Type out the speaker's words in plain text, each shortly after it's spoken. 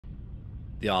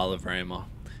the Isle of Evrima.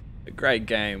 A great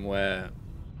game where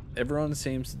everyone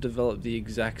seems to develop the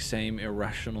exact same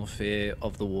irrational fear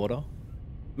of the water,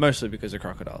 mostly because of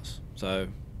crocodiles. So,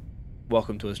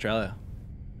 welcome to Australia.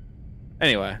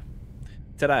 Anyway,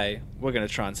 today we're going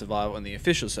to try and survive on the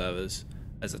official servers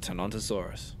as a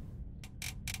Tenontosaurus.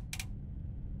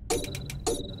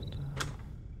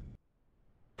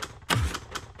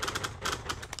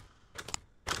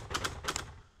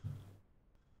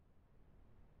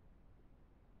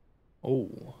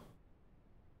 Oh.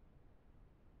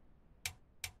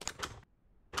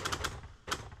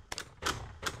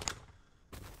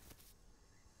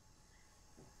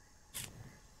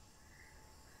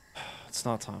 It's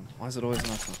not time. Why is it always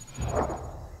not time?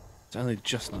 It's only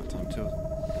just not time too.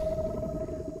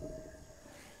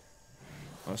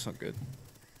 Oh, that's not good.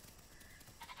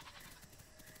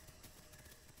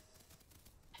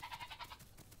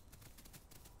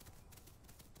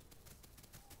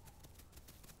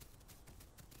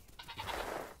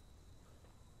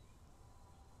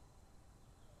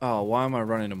 Oh, why am I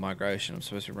running a migration? I'm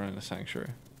supposed to be running a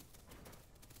sanctuary.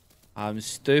 I'm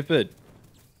stupid.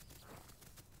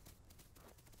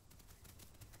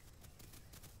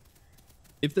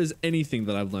 If there's anything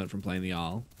that I've learned from playing the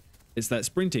Isle, it's that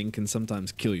sprinting can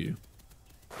sometimes kill you.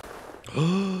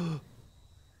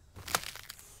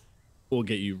 Or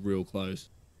get you real close.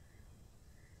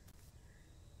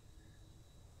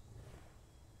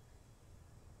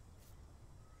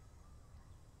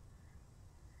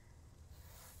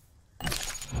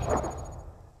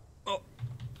 Oh.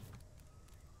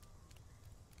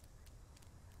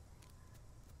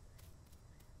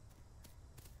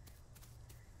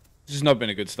 This has not been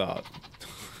a good start.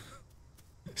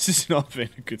 This has not been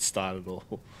a good start at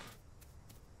all.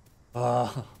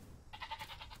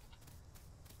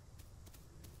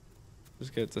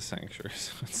 Just get to sanctuary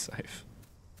so it's safe.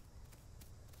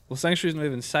 Well, sanctuary's not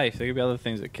even safe. There could be other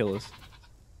things that kill us.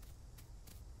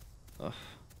 Ugh.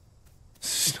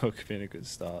 This is not been a good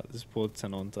start. This poor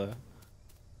Tenonto.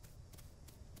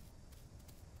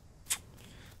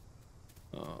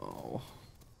 Oh.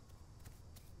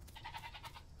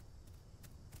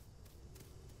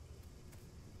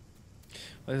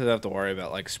 I guess I have to worry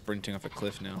about like sprinting off a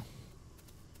cliff now.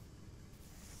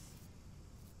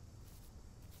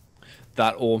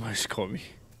 That almost caught me.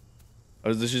 I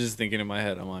was literally just thinking in my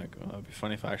head, I'm like, oh, it'd be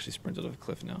funny if I actually sprinted off a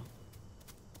cliff now.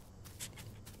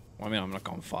 Well, I mean, I'm not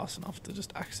going fast enough to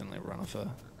just accidentally run off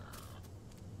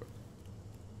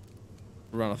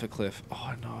a cliff.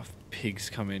 Oh no, if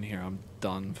pigs come in here, I'm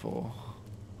done for.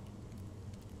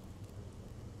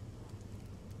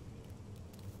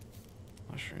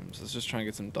 Mushrooms. Let's just try and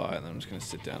get some diet, and then I'm just gonna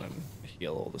sit down and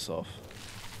heal all this off.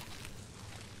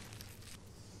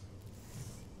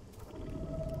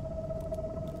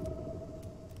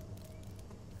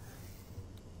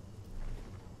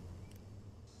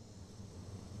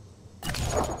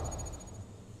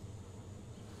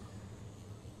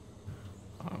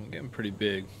 I'm getting pretty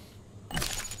big.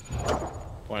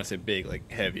 When I say big,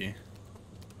 like heavy.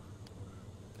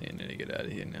 I need to get out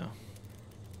of here now.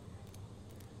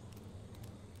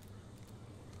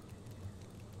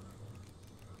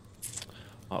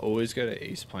 I always go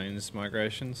to East Plains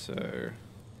migration, so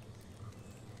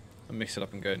I mix it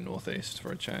up and go northeast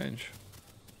for a change.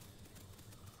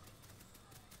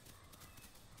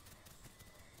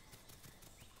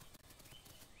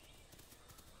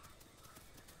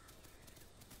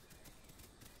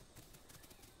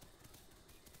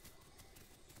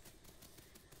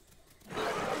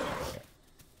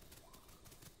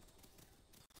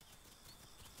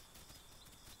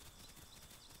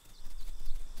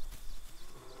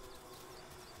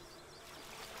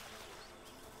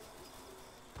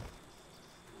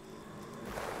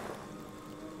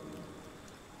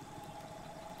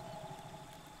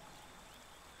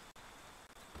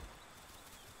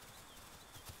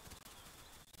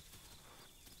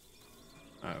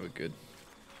 Alright, we're good.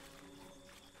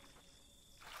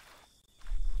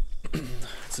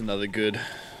 It's another good,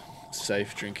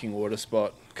 safe drinking water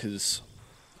spot, because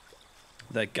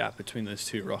that gap between those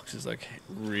two rocks is like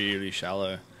really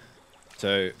shallow.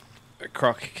 So a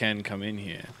croc can come in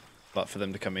here, but for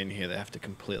them to come in here, they have to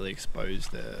completely expose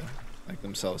their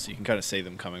themselves. So you can kind of see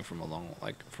them coming from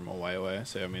from a way away.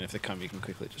 So I mean, if they come, you can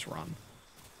quickly just run.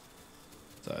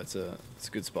 So it's a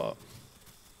good spot.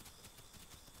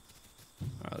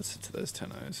 Alright, let's head to those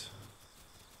tenos.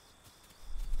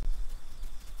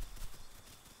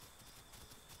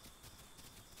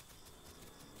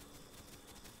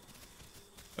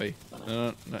 Wait,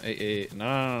 no,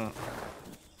 no.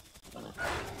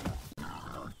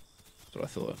 That's what I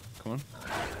thought. Come on.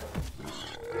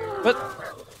 What?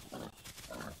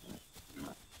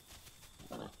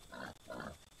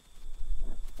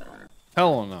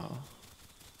 Hell no.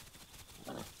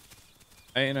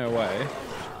 Ain't no way.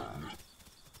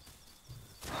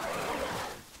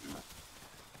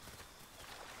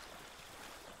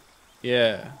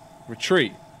 Yeah.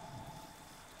 Retreat.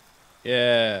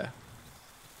 Yeah.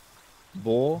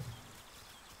 Boar.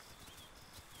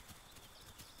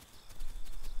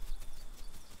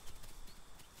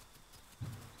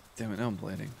 Damn it, now I'm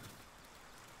bleeding.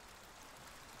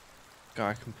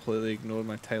 Guy completely ignored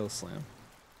my tail slam.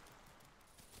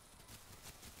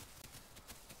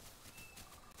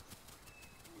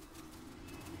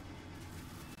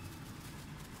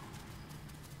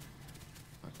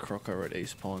 A croco at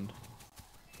East Pond.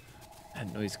 I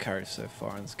hadn't know he's carried so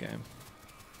far in this game.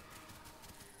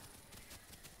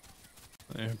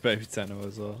 Yeah, baby Tano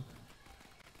as well.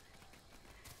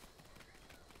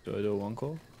 Do I do a one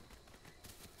call?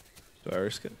 Do I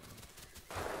risk it?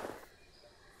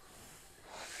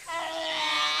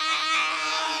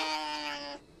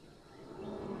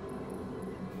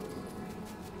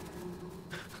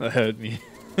 That hurt me.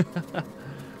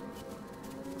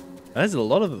 There's a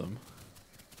lot of them.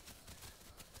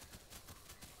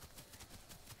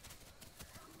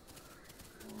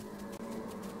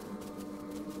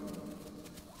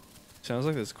 Sounds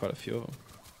like there's quite a few of them.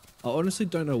 I honestly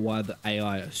don't know why the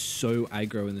AI are so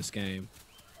aggro in this game.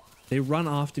 They run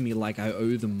after me like I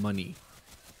owe them money.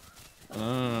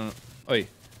 Oi.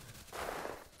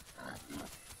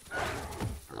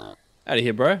 Out of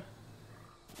here, bro.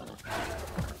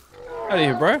 Out of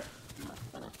here, bro.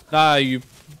 Nah, you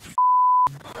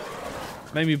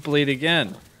made me bleed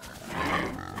again.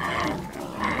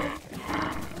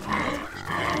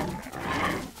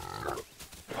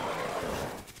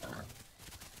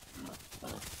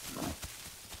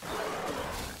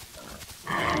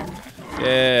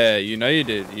 Yeah, you know you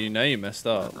did. You know you messed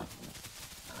up. Come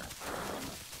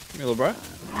here, little bro.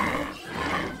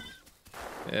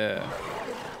 Yeah.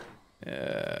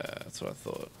 Yeah, that's what I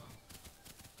thought.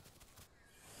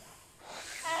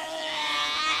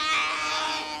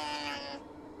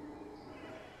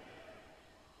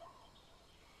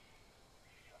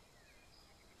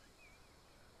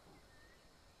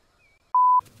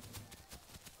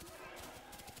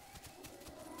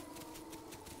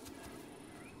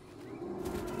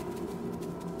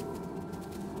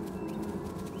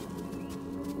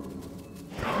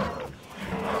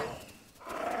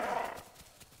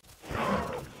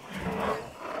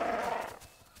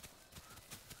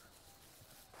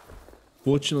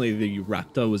 Fortunately, the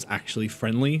raptor was actually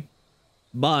friendly,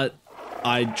 but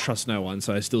I trust no one,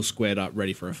 so I still squared up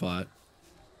ready for a fight.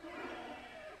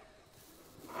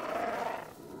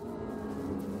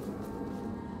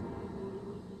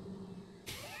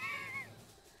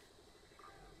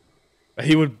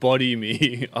 He would body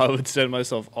me. I would send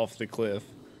myself off the cliff.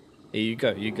 Here you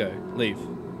go, you go. Leave.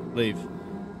 Leave.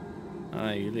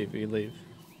 Ah, you leave, you leave.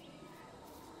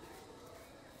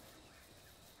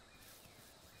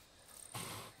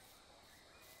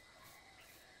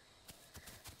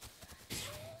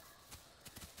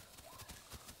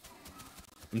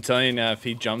 I'm telling you now, if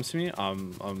he jumps me,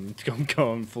 I'm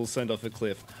going full send off a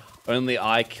cliff. Only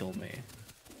I kill me.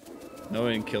 No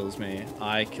one kills me.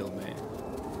 I kill me.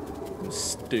 I'm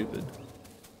stupid.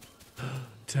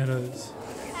 Tenos.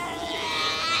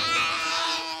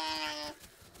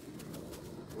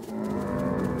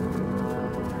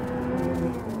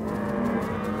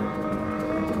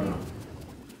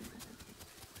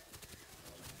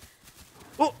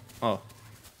 Oh! Oh.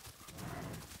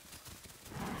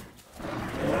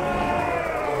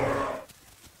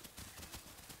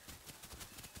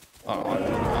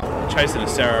 I'm chasing a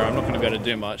Sarah. I'm not going to be able to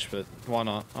do much, but why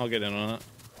not? I'll get in on it.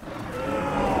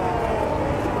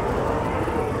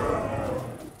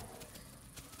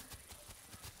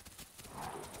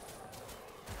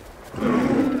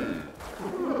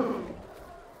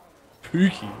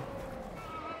 Pookie.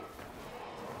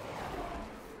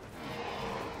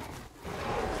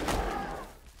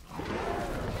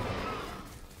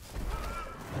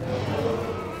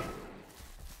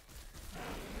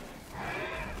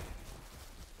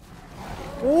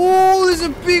 Oh, there's a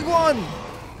big one!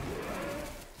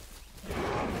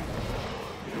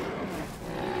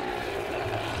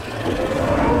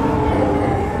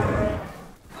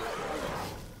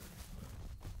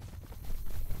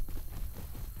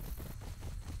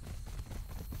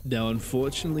 Now,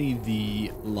 unfortunately,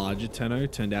 the larger Tenno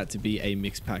turned out to be a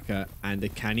mixed packer and a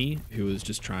canny who was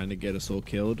just trying to get us all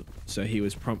killed, so he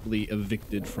was promptly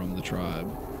evicted from the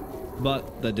tribe.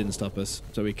 But that didn't stop us,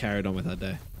 so we carried on with our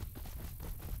day.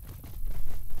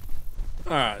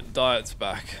 Alright, diet's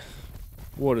back.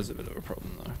 Water's a bit of a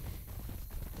problem though.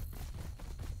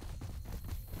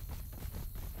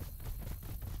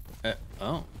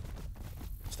 Oh.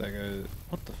 Stego.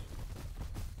 What the?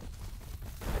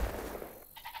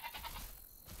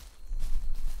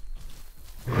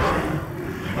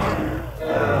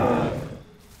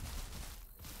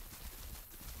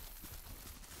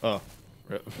 Oh.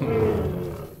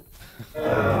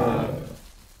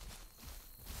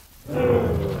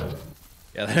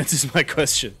 Yeah, that answers my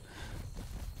question.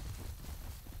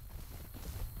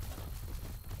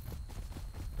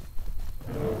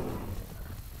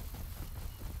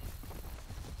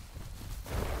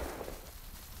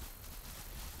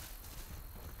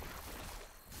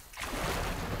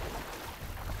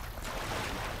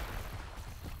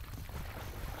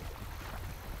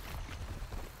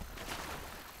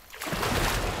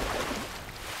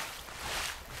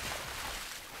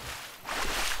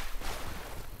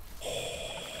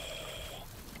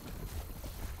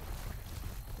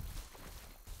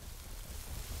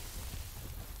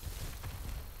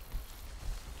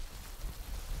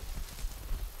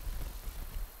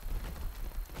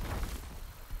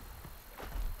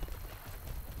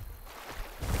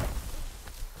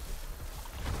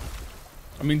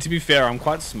 I mean, to be fair, I'm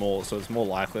quite small, so it's more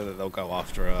likely that they'll go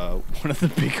after one of the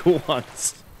bigger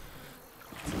ones.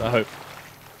 I hope.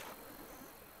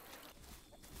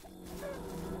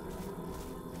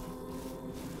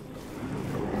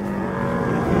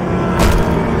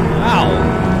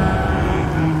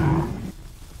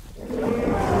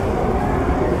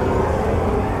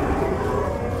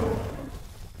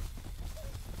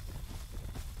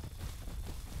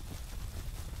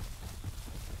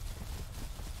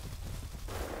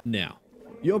 Now,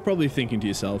 you're probably thinking to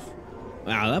yourself,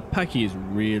 wow, that Packy is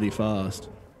really fast.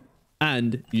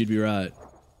 And you'd be right.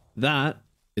 That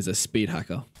is a speed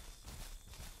hacker.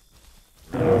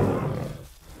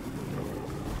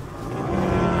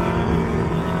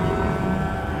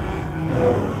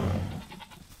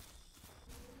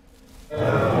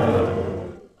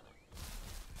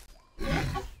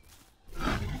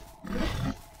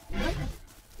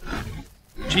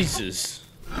 Jesus.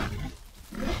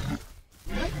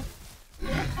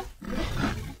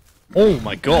 Oh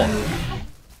my god.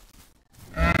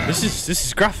 This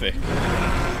is graphic.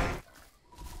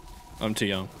 I'm too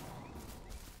young.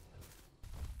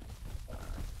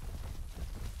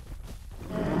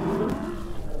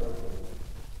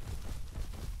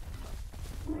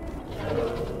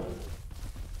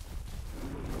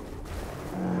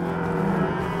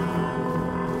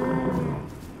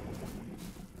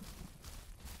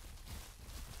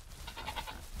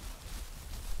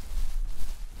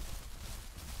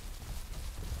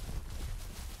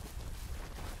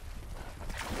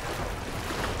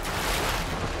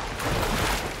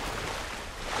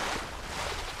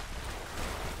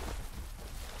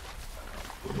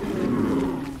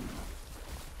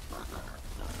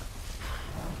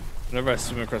 Whenever I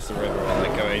swim across the river or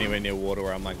like go anywhere near water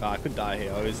where I'm like, oh, I could die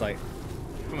here, I always like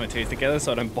put my teeth together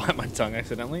so I don't bite my tongue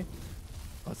accidentally.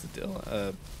 What's the deal?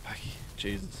 Packy,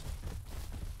 Jesus.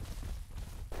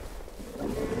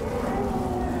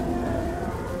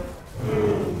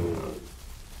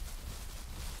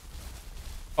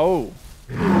 Oh.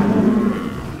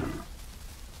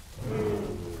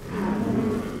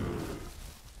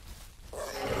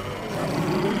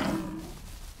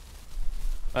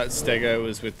 That Stego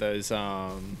was with those,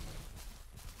 like,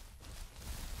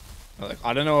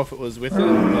 I don't know if it was with it,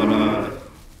 but,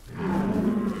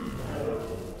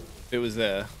 it was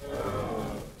there.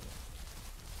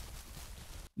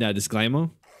 Now, disclaimer,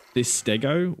 this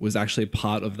Stego was actually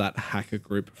part of that hacker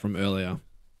group from earlier.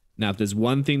 Now, if there's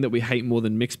one thing that we hate more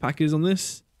than mixed packers on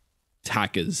this, it's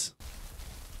hackers.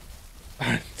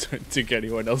 I don't think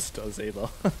anyone else does either.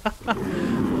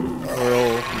 We're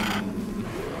all...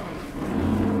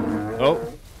 Oh.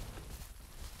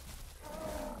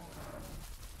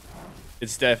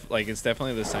 It's definitely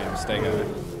the same Stego.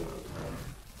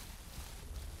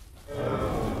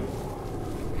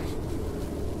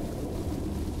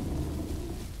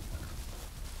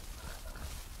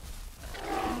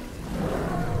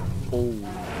 Oh.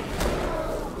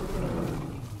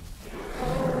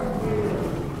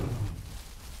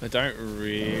 I don't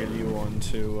really want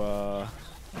to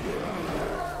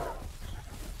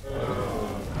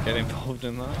get involved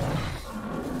in that.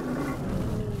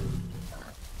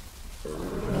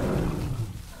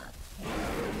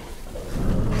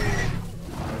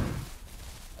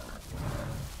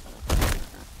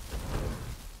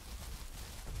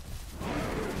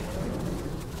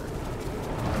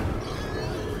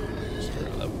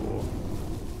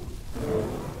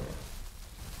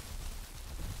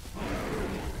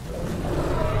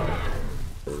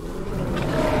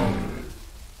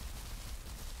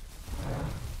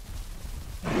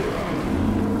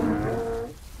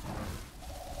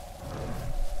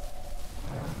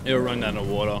 It'll run down the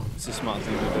water. It's a smart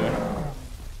thing to do.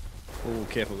 Oh,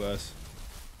 careful, guys.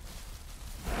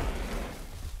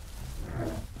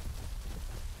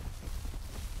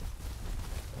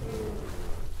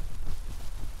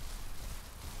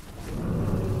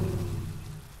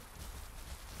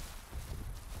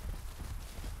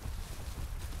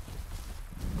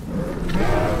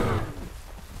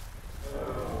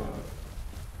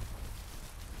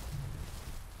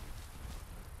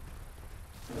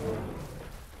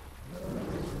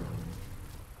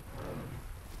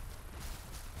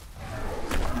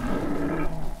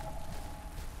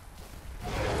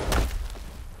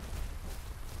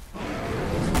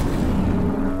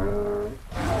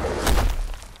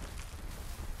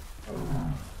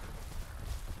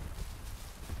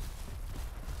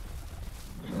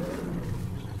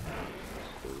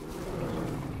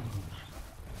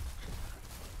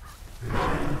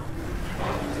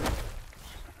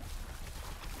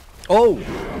 Oh!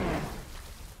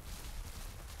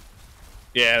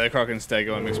 Yeah, the croc and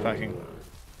stego are mixed packing.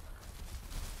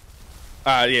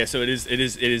 Yeah, so it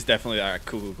is definitely, alright,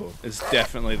 cool. It's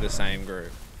definitely the same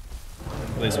group.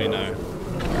 At least we know.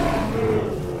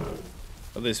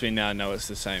 At least we now know it's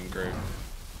the same group.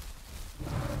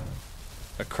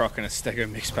 A croc and a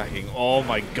stego mixed packing. Oh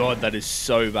my god, that is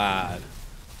so bad.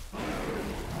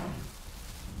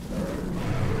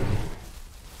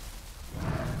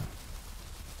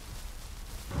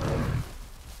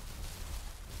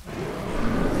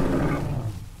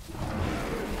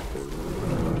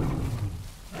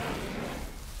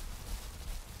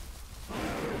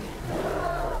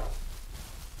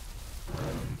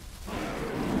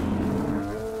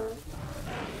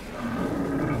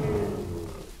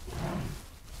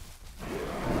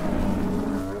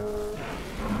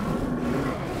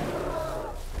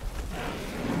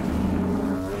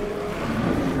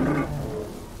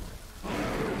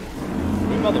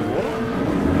 By the water?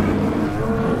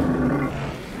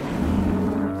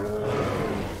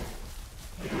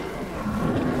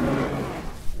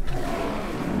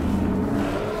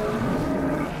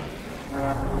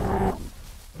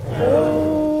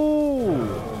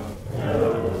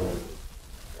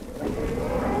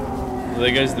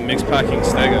 There goes the mixed packing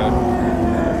stego.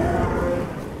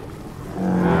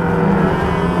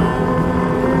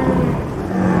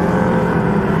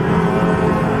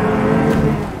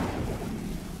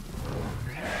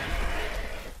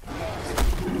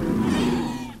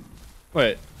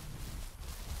 Wait.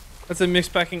 That's a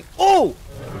mixed packing. Oh!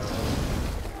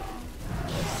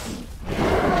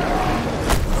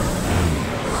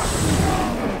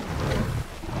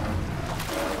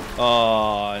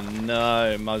 Oh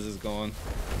no, Muzz is gone.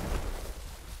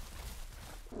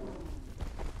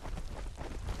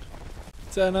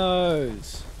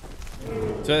 Tenos!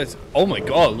 So it's, oh my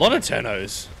god, a lot of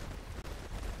Tenos!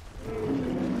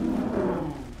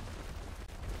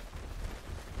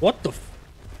 What the f—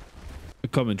 A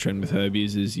common trend with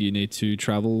herbies is you need to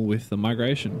travel with the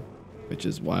migration, which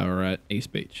is why we're at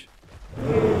East Beach.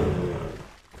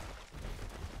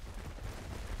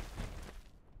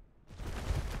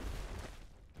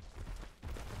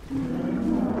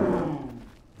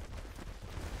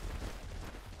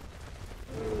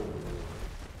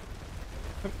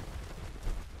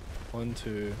 One,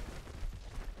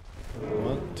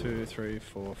 two, three,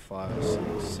 4, 5, 6,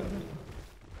 7.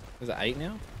 Is it 8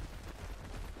 now?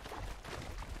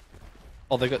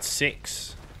 Oh, they got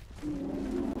 6.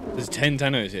 There's 10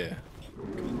 Tenos here.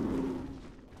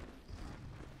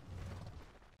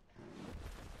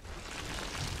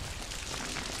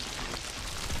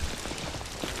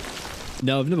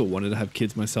 No, I've never wanted to have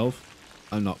kids myself.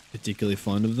 I'm not particularly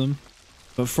fond of them,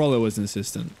 but Frollo was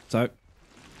insistent, so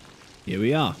here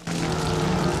we are.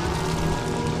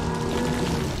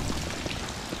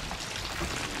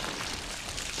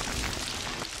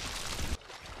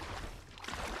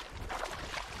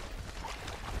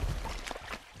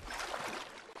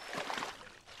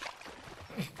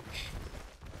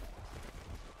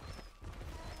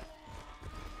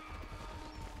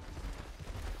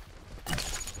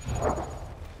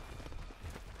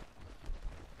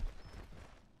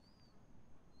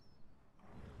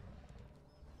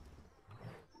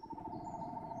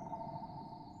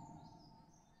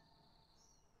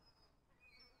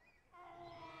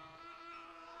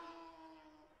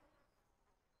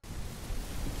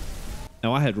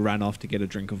 Now, I had ran off to get a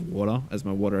drink of water as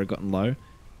my water had gotten low.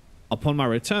 Upon my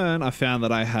return, I found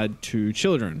that I had 2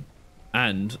 children.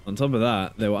 And on top of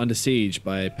that, they were under siege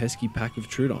by a pesky pack of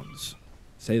Trudons.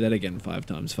 Say that again 5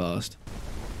 times fast.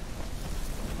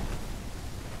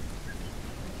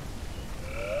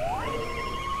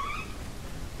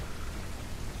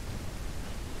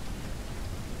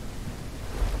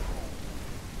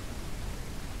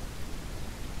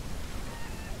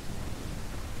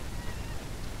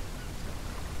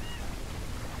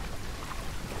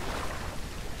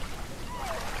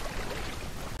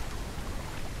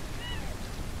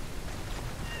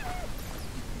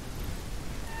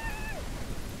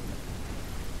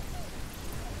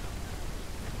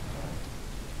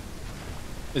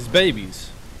 It's babies.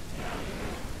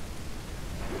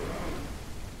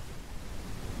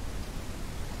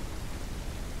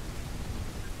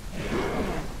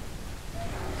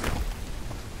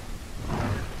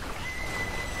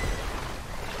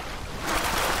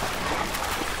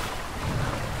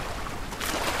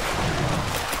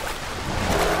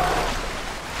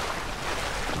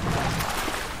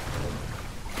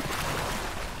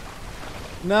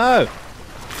 No.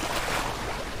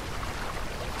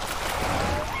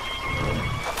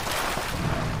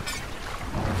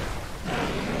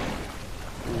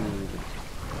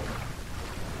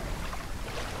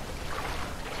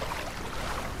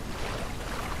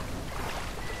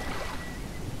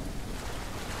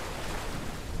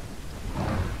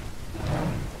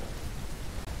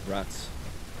 Rats.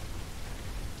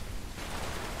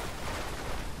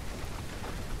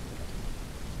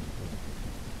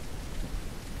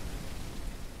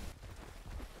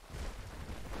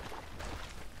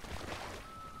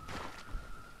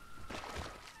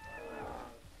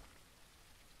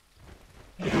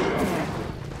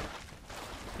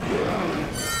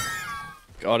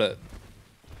 Got it.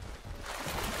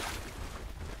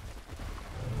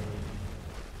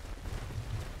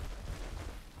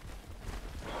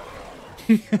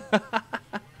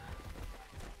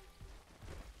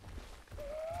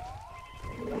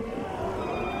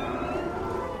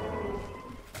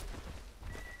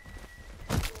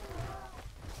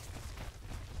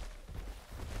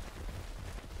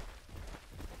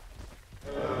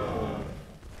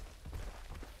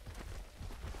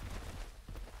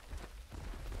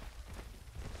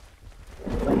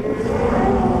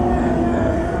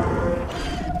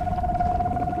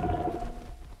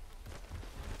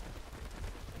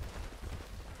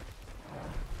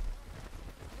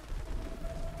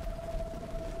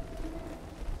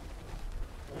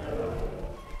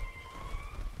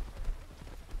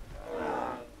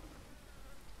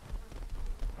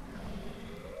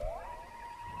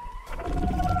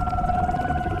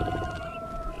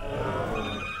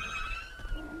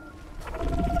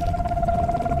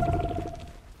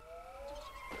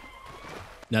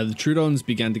 Now, the Troodons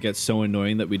began to get so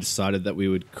annoying that we decided that we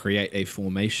would create a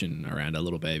formation around our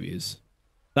little babies.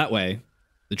 That way,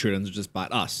 the Troodons would just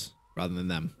bite us rather than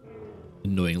them.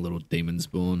 Annoying little demon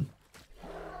spawn.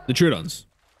 The Troodons,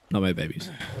 not my babies.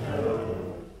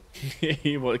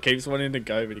 He keeps wanting to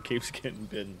go, but he keeps getting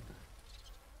bitten.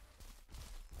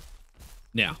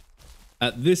 Now,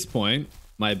 at this point,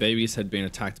 my babies had been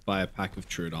attacked by a pack of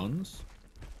Troodons.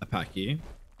 A pack here.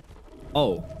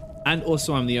 Oh, and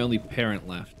also I'm the only parent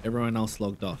left. Everyone else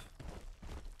logged off.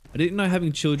 I didn't know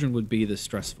having children would be this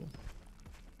stressful.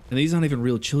 And these aren't even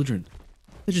real children.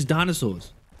 They're just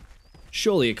dinosaurs.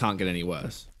 Surely it can't get any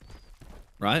worse.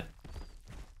 Right?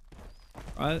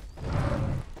 Right?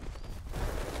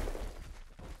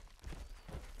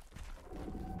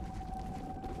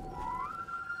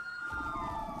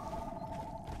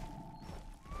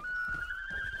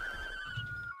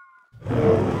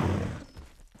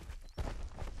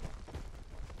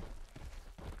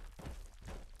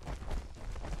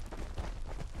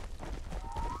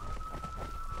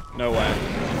 No way.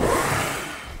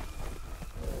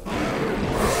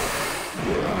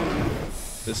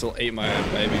 This'll eat my own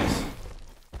babies.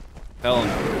 Helen.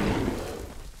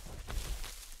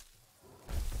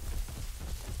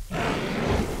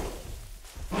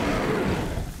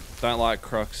 Don't like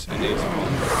crocs in these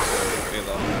ones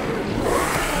either.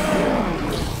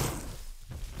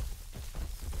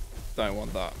 Don't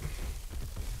want that.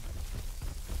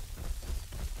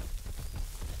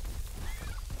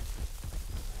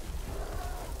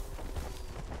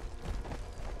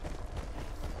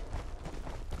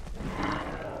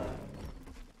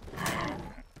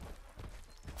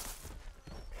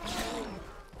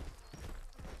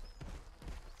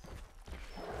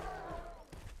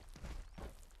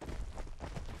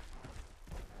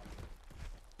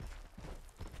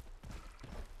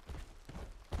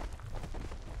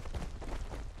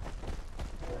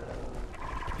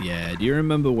 Yeah, do you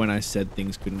remember when I said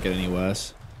things couldn't get any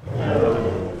worse?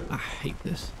 I hate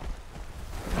this.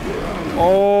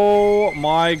 Oh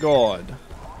my god.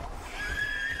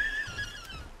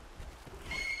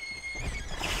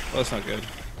 Well, that's not good.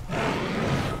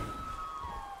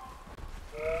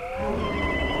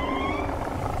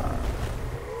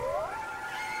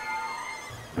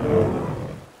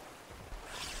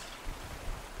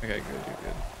 Okay, good, good,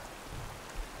 good.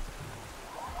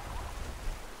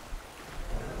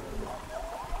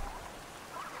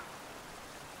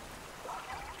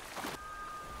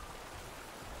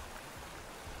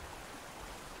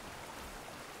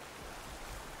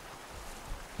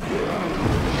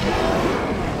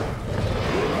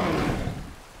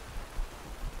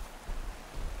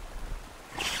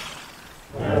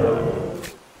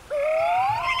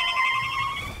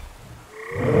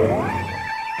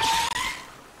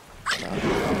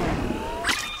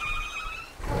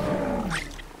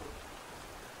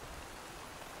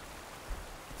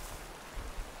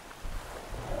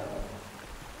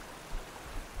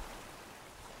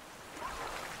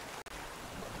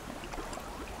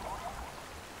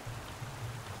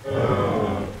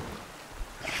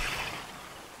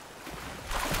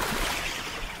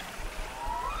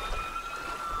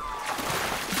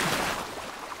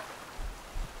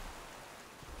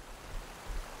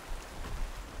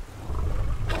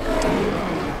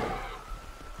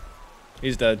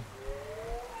 He's dead.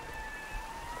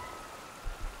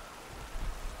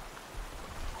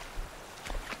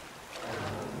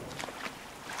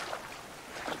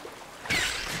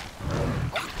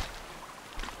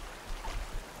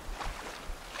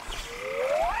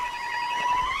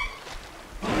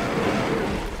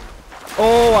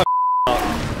 Oh, I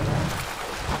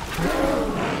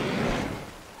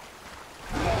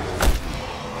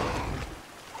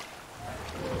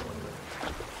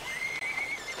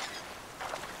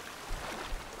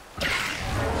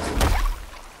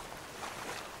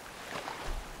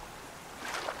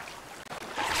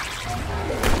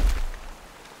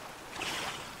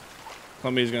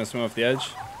Somebody's gonna swim off the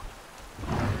edge.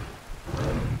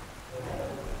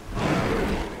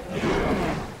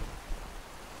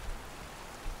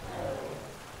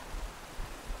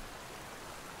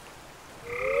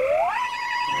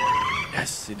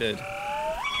 Yes, he did.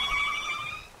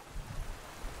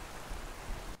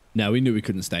 Now, we knew we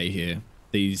couldn't stay here.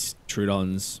 These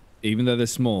Troodons, even though they're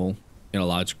small, in a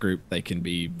large group, they can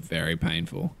be very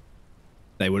painful.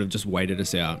 They would have just waited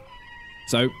us out.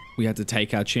 So we had to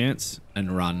take our chance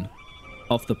and run.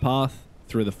 Off the path,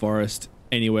 through the forest,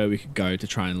 anywhere we could go to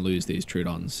try and lose these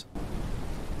Troodons.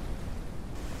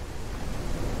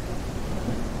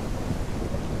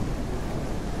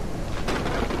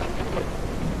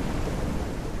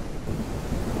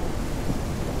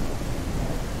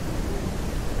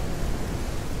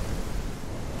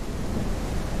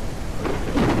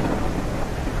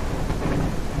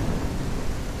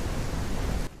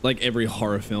 Like every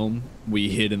horror film, we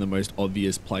hid in the most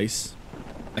obvious place,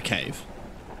 a cave.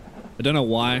 I don't know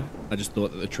why, I just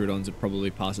thought that the Troodons would probably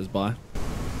pass us by.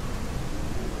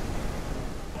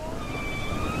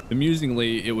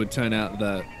 Amusingly, it would turn out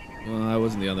that, well, I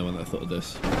wasn't the only one that thought of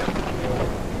this.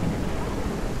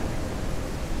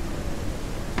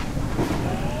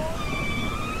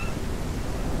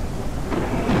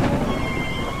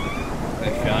 They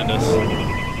found us.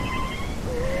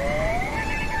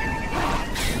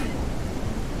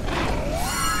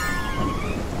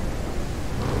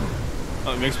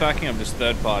 Oh, mixed packing, I'm just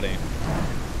third party.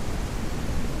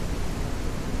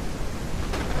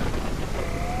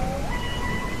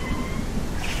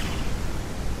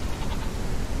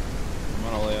 Come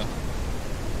on, Olea.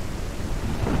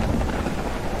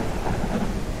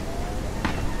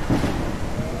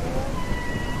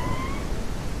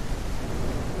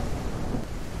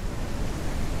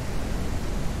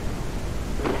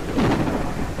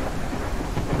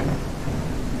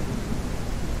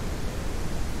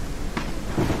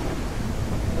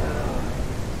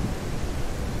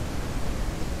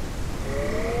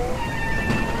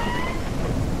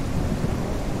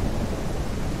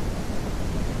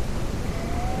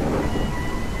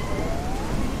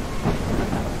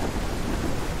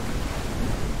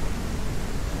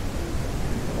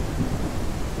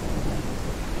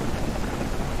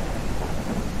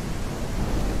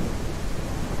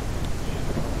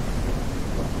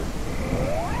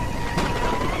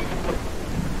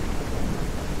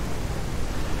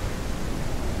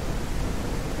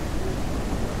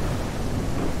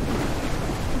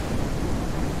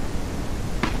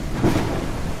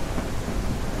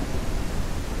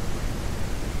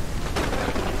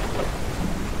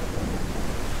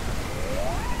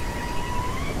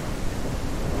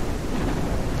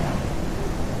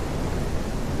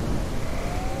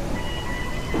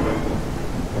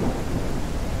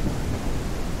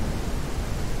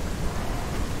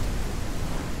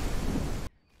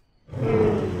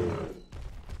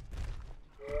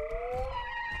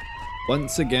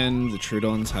 Once again, the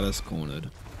Troodons had us cornered.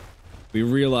 We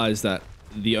realized that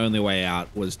the only way out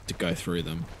was to go through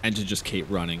them and to just keep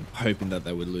running, hoping that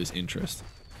they would lose interest.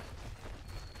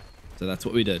 So that's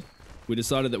what we did. We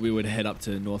decided that we would head up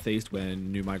to northeast where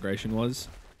new migration was.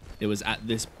 It was at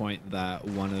this point that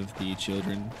one of the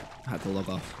children had to log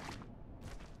off.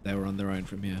 They were on their own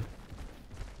from here.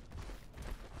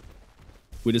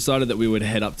 We decided that we would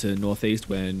head up to northeast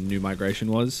where new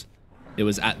migration was. It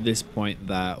was at this point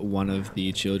that one of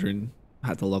the children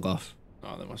had to log off.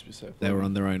 Oh, that must be safe. They were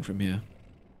on their own from here.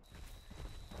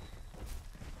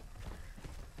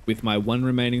 With my one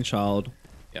remaining child,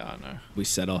 Yeah, I know. we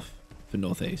set off for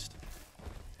northeast.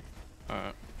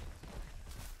 Alright.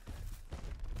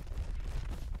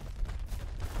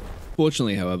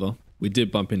 Fortunately, however, we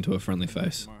did bump into a friendly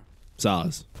face.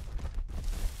 SARS.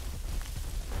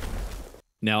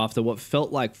 Now, after what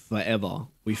felt like forever,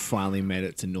 we finally made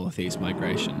it to northeast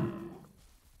migration.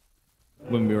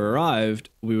 When we arrived,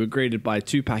 we were greeted by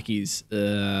two packies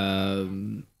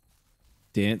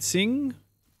dancing?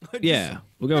 Yeah,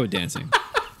 we'll go with dancing.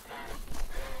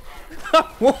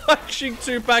 Watching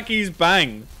two packies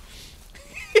bang.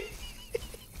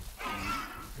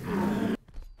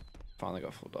 Finally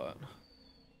got full diet.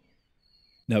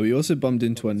 Now, we also bumped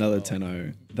into another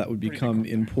Tenno that would become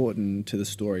important to the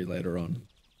story later on.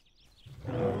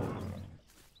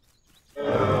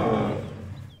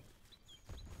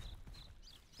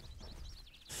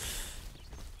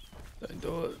 Don't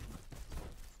do it.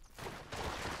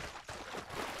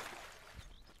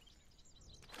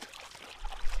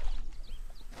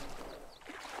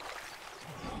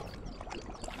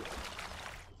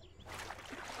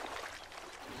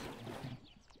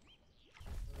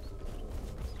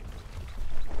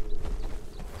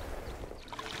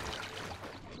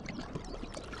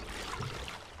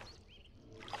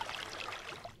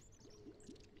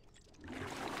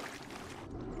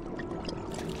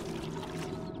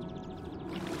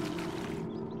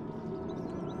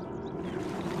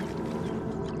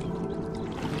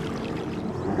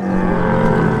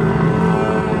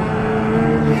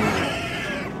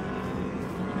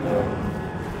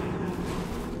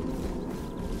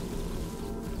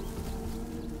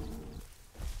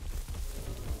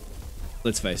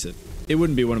 Let's face it, it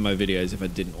wouldn't be one of my videos if I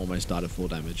didn't almost die to full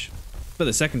damage. For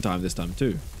the second time this time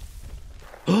too.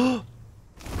 Ow.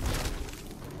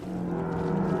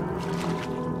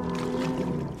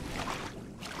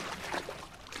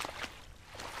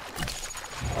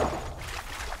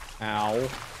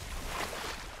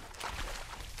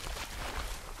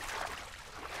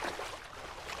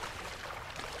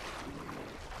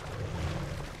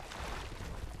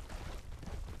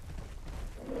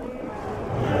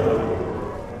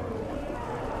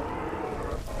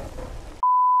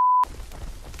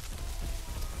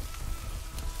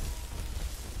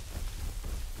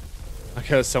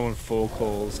 I heard someone full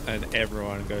calls and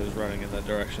everyone goes running in that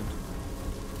direction.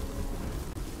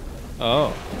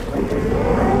 Oh.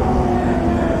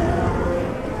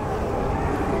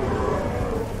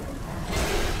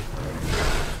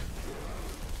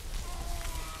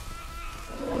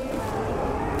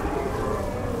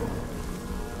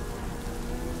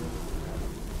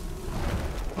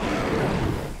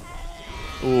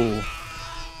 Ooh.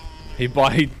 He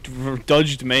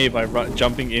dodged me by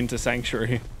jumping into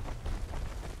Sanctuary.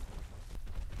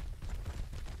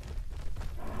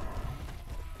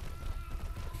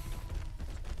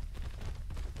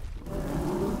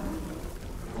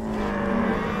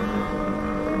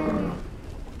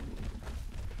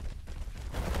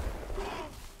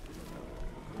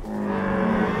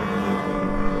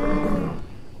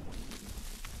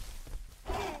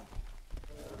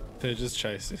 They're just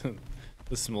chasing.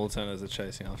 The small tenors are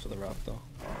chasing after the raptor.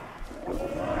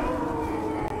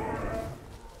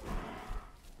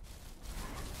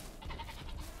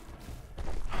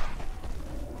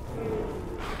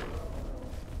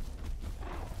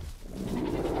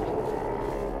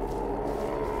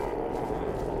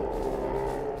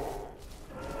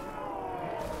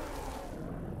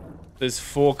 There's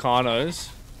 4 Carnos.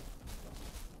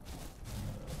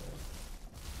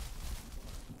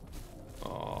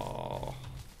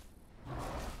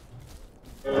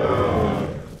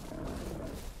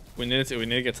 We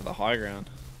need to get to the high ground.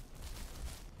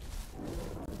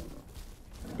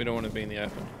 We don't want to be in the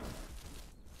open.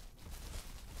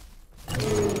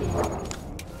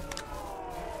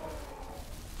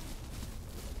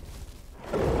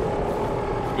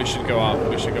 We should go up.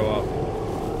 We should go up.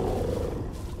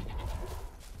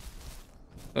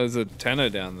 There's a tenor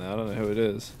down there. I don't know who it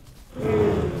is.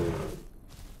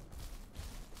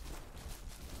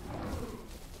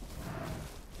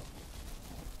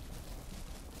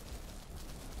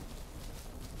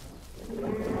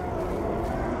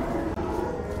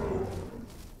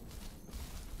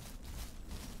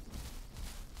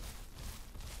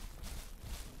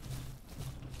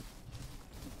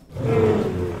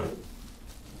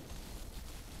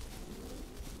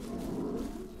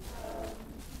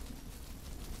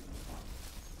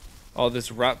 Oh, this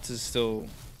raptor's still...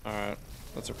 Alright,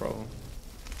 that's a problem.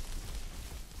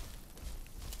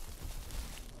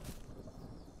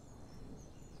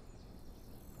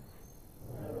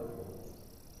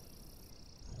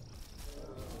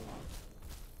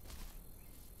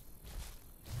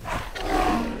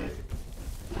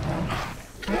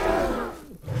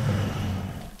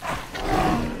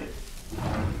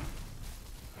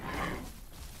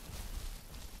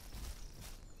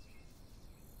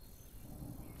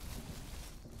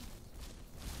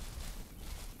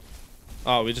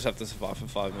 Oh, we just have to survive for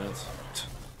 5 minutes.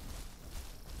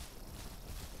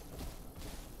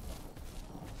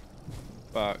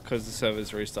 But because the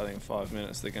server's restarting in 5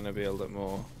 minutes, they're going to be a little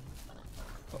more...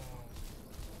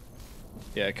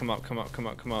 Yeah, come up, come up, come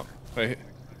up, come up. Wait.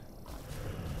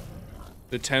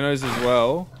 The Tenos as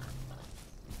well?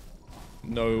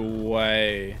 No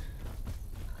way.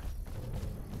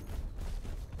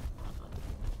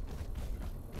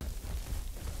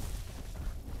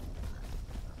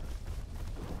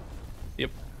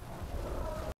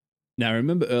 Now,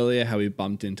 remember earlier how we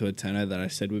bumped into a Tenno that I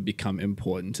said would become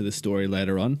important to the story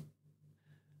later on?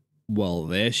 Well,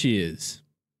 there she is.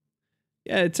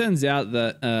 Yeah, it turns out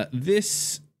that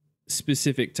this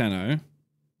specific Tenno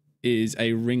is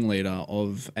a ringleader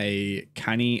of a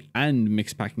canny and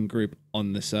mixed packing group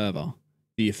on the server,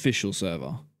 the official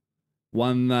server.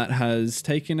 One that has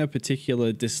taken a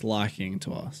particular disliking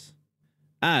to us.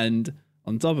 And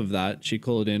on top of that, she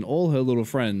called in all her little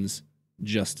friends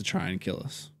just to try and kill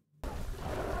us.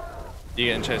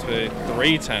 You're getting chased by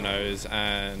 3 Tennos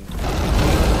and...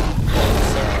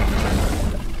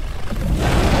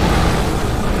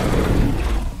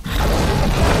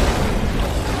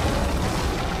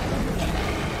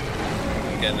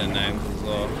 Getting their names as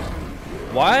well.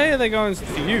 Why are they going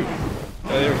for you?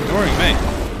 They're ignoring me.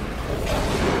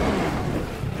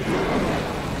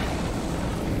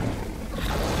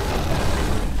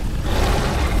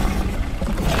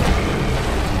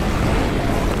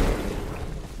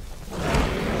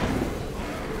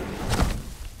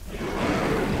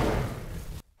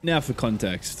 Now for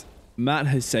context, Matt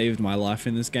has saved my life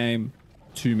in this game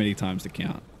too many times to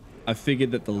count. I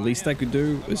figured that the least I could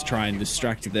do was try and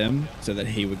distract them so that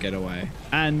he would get away.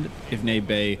 And, if need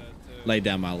be, lay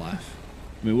down my life.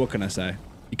 I mean, what can I say?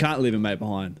 You can't leave a mate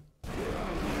behind.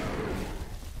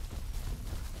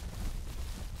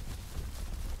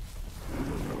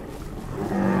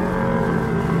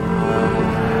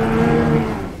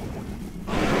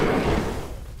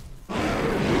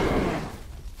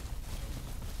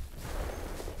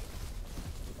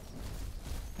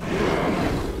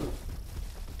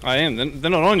 I am. They're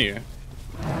not on you.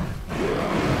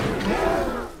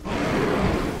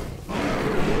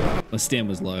 My stam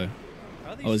was low.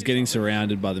 I was getting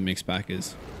surrounded by the mixed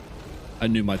backers. I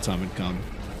knew my time had come.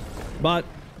 But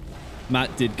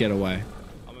Matt did get away.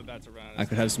 I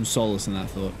could have some solace in that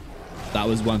thought. That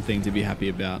was one thing to be happy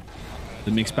about.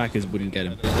 The mixed backers wouldn't get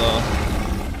him.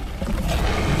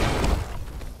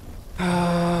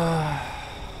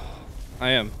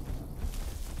 I am.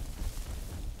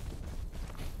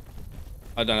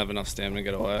 I don't have enough stamina to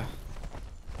get away.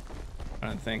 I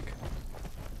don't think.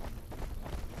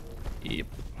 Yep.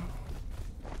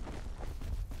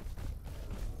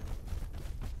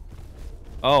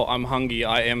 Oh, I'm hungry.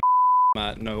 I am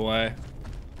Matt. No way.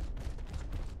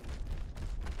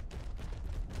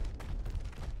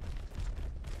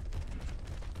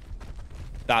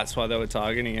 That's why they were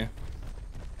targeting you.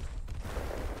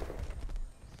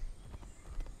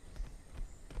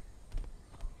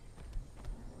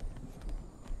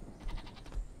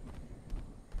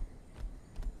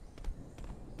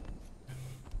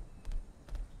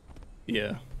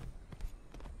 Yeah.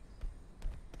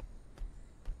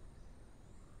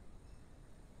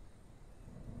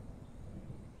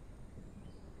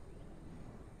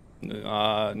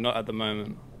 Not at the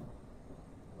moment.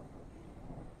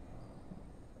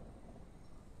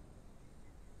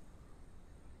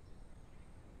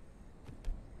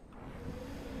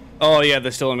 Oh yeah,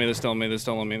 they're still on me, they're still on me, they're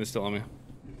still on me, they're still on me.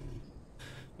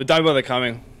 But don't bother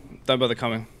coming. Don't bother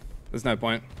coming. There's no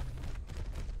point.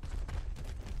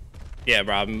 Yeah,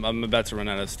 bro, I'm about to run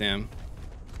out of stam.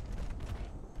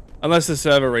 Unless the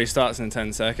server restarts in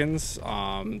 10 seconds,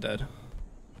 I'm dead.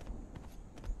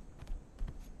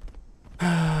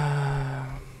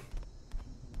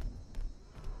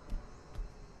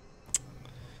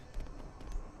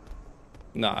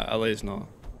 Nah, at least not.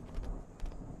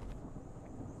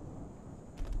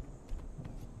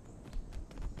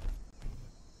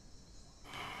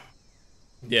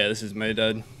 Yeah, this is me,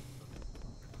 dude.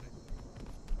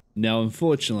 Now,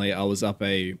 unfortunately, I was up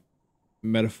a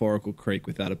metaphorical creek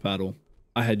without a paddle.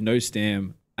 I had no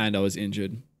stam, and I was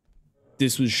injured.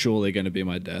 This was surely going to be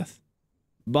my death.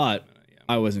 But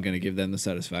I wasn't going to give them the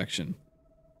satisfaction.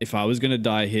 If I was going to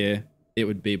die here, it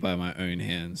would be by my own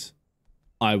hands.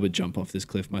 I would jump off this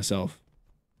cliff myself.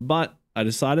 But I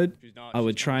decided I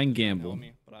would try and gamble.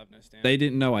 They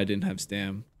didn't know I didn't have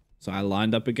stam, so I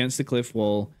lined up against the cliff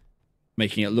wall,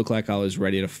 making it look like I was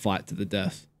ready to fight to the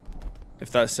death. If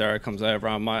that Sarah comes over,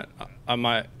 I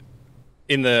might,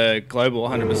 in the global,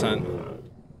 100%.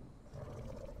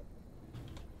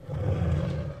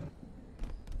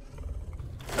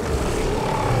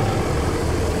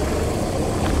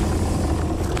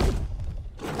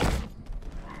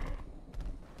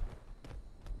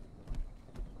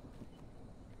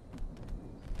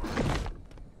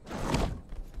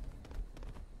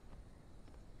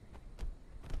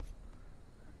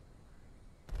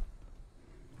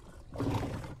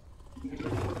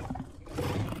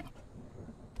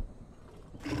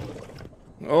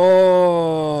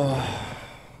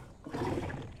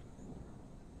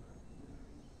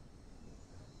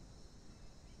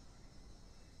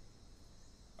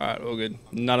 Alright, all good.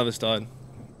 None of us died.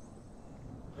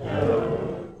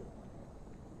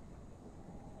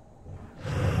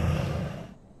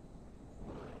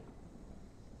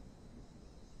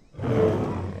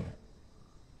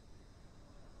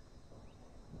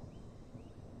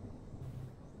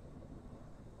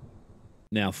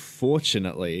 Now,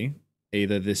 fortunately,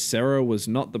 either this Sero was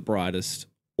not the brightest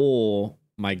or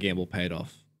my gamble paid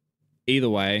off. Either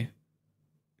way,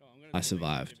 I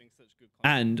survived.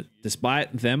 And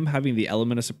despite them having the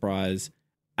element of surprise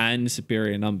and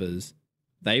superior numbers,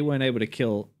 they weren't able to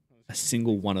kill a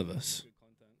single one of us.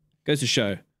 Goes to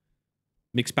show,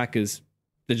 mixed packers,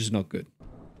 they're just not good.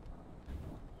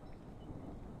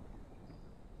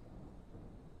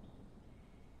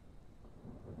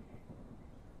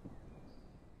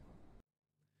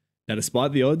 Now,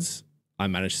 despite the odds, I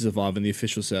managed to survive on the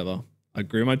official server. I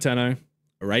grew my Tenno,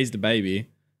 I raised a baby,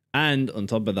 and on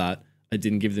top of that, I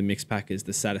didn't give the mixed packers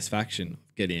the satisfaction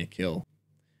of getting a kill.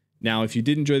 Now, if you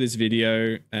did enjoy this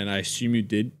video, and I assume you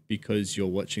did because you're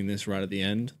watching this right at the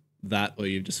end, that or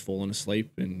you've just fallen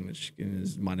asleep, in which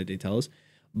is minor details.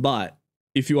 But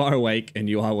if you are awake and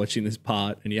you are watching this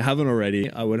part and you haven't already,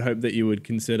 I would hope that you would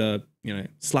consider,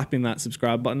 slapping that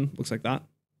subscribe button, looks like that.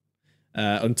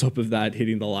 On top of that,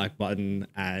 hitting the like button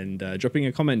and dropping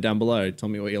a comment down below. Tell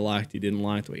me what you liked, you didn't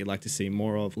like, what you'd like to see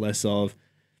more of, less of.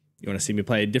 You want to see me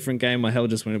play a different game, or hell,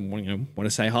 just want to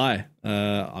say hi.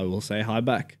 I will say hi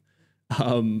back.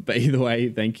 But either way,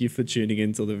 thank you for tuning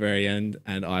in till the very end,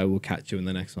 and I will catch you in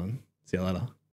the next one. See you later.